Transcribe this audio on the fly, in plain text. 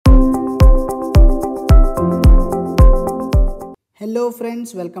Hello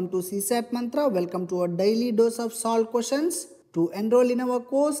friends, welcome to CSAT Mantra. Welcome to our daily dose of solved questions. To enroll in our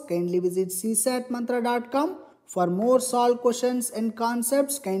course, kindly visit csatmantra.com. For more solved questions and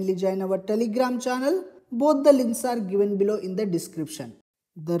concepts, kindly join our Telegram channel. Both the links are given below in the description.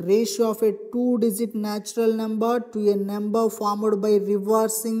 The ratio of a two-digit natural number to a number formed by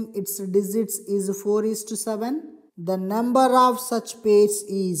reversing its digits is 4:7. The number of such pairs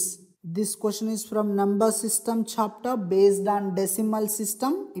is. This question is from number system chapter based on decimal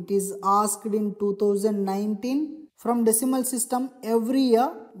system. It is asked in 2019. From decimal system, every year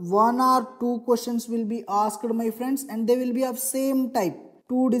one or two questions will be asked, my friends, and they will be of same type.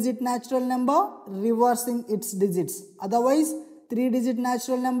 Two-digit natural number reversing its digits. Otherwise, three-digit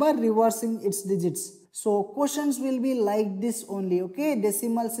natural number reversing its digits. So questions will be like this only. Okay,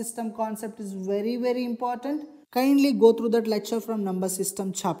 decimal system concept is very important. Kindly go through that lecture from number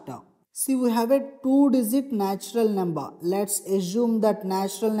system chapter. See, we have a two-digit natural number. Let's assume that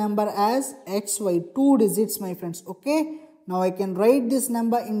natural number as xy, two digits, my friends. Okay. Now I can write this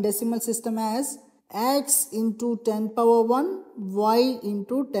number in decimal system as x into 10 power 1, y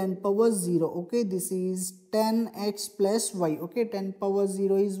into 10 power 0. Okay. This is 10x plus y. Okay. 10 power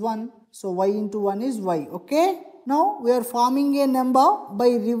 0 is 1. So y into 1 is y. Okay. Now we are forming a number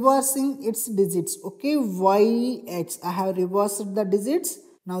by reversing its digits. Okay. Yx. I have reversed the digits.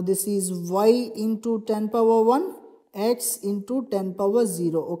 Now this is y into 10 power 1, x into 10 power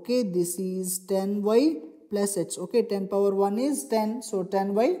 0. Okay, this is 10y plus x. Okay, 10 power 1 is 10. So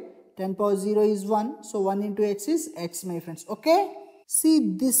 10y, 10 power 0 is 1. So 1 into x is x, my friends. Okay.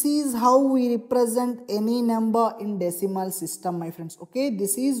 See, this is how we represent any number in decimal system, my friends. Okay,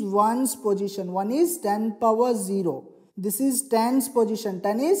 this is 1's position. 1 is 10 power 0. This is 10's position.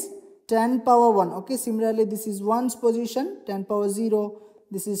 10 is 10 power 1. Okay, similarly, this is 1's position, 10 power 0.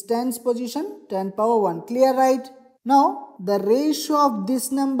 This is 10's position, 10 power 1. Clear, right? Now, the ratio of this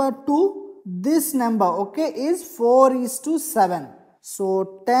number to this number, okay, is 4:7.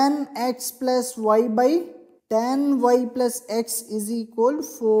 So, 10x plus y by 10y plus x is equal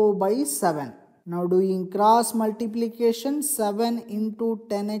 4/7. Now, doing cross multiplication, 7 into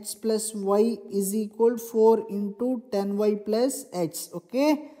 10x plus y is equal 4 into 10y plus x,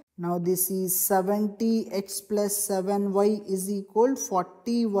 okay? Now this is 70x plus 7y is equal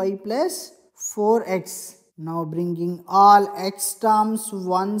 40y plus 4x. Now bringing all x terms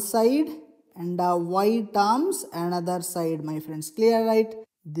one side and y terms another side, my friends. Clear, right?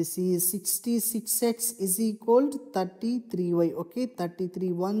 This is 66x is equal to 33y. Okay,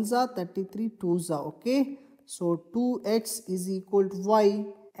 33 ones are 33 twos are. Okay, so 2x is equal to y.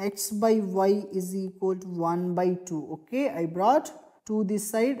 X by y is equal to 1/2. Okay, I brought 2 this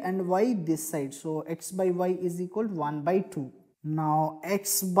side and y this side. So x by y is equal to 1/2. Now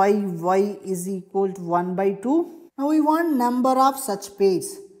x by y is equal to 1/2. Now we want number of such pairs.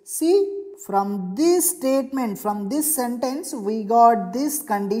 See, from this statement, from this sentence, we got this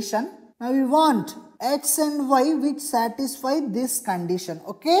condition. Now we want x and y which satisfy this condition.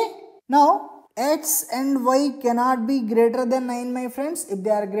 Okay. Now x and y cannot be greater than 9, my friends. If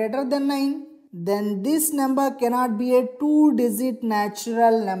they are greater than 9, then this number cannot be a two-digit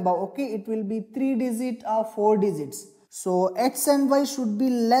natural number. Okay, it will be 3-digit or 4 digits. So x and y should be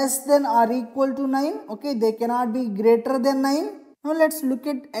less than or equal to 9. Okay, they cannot be greater than 9. Now let's look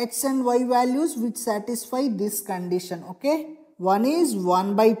at x and y values which satisfy this condition. Okay, one is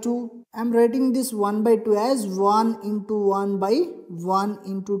 1/2. I am writing this 1/2 as 1 into 1 by 1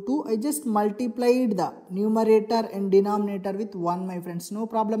 into 2. I just multiplied the numerator and denominator with 1, my friends. No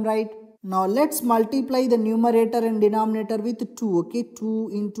problem, right? Now let's multiply the numerator and denominator with 2. Okay, 2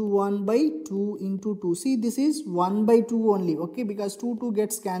 into 1 by 2 into 2. See, this is 1/2 only. Okay, because 2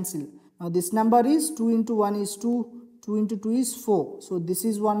 gets cancelled. Now this number is 2 into 1 is 2. 2 into 2 is 4. So this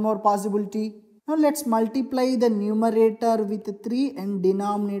is one more possibility. Now let's multiply the numerator with 3 and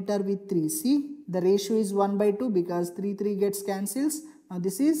denominator with 3. See, the ratio is 1/2 because 3 gets cancelled. Now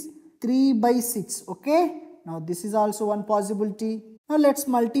this is 3/6. Okay. Now this is also one possibility. Now let's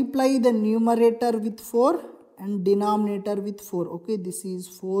multiply the numerator with 4 and denominator with 4. Okay, this is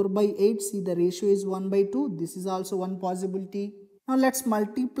 4/8. See, the ratio is 1/2. This is also one possibility. Now let's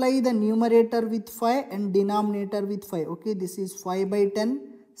multiply the numerator with 5 and denominator with 5. Okay, this is 5/10.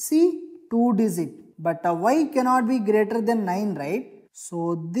 See, 2-digit. But y cannot be greater than 9, right? So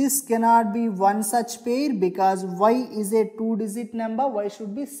this cannot be one such pair because y is a 2-digit number. Y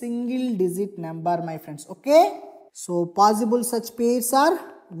should be single-digit number, my friends. Okay. So possible such pairs are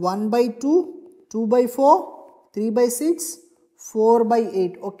 1/2, 2/4, 3/6,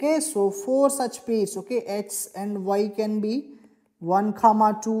 4/8. Okay, so 4 such pairs. Okay, x and y can be 1,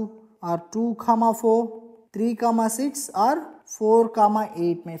 2 or 2, 4, 3, 6 or 4,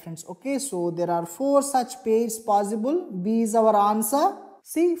 8, my friends. Okay, so there are 4 such pairs possible. B is our answer.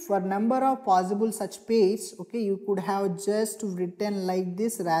 See, for number of possible such pairs, okay, you could have just written like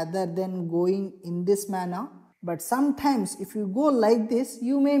this rather than going in this manner. But sometimes if you go like this,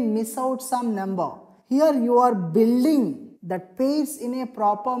 you may miss out some number. Here you are building that pairs in a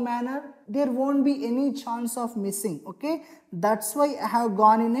proper manner. There won't be any chance of missing. Okay, that's why I have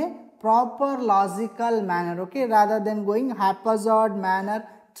gone in a proper logical manner. Okay, rather than going haphazard manner,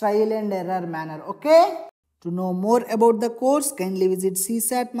 trial and error manner. Okay. To know more about the course, kindly visit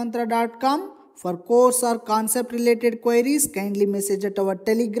csatmantra.com. For course or concept related queries, kindly message at our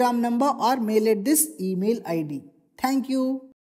Telegram number or mail at this email ID. Thank you.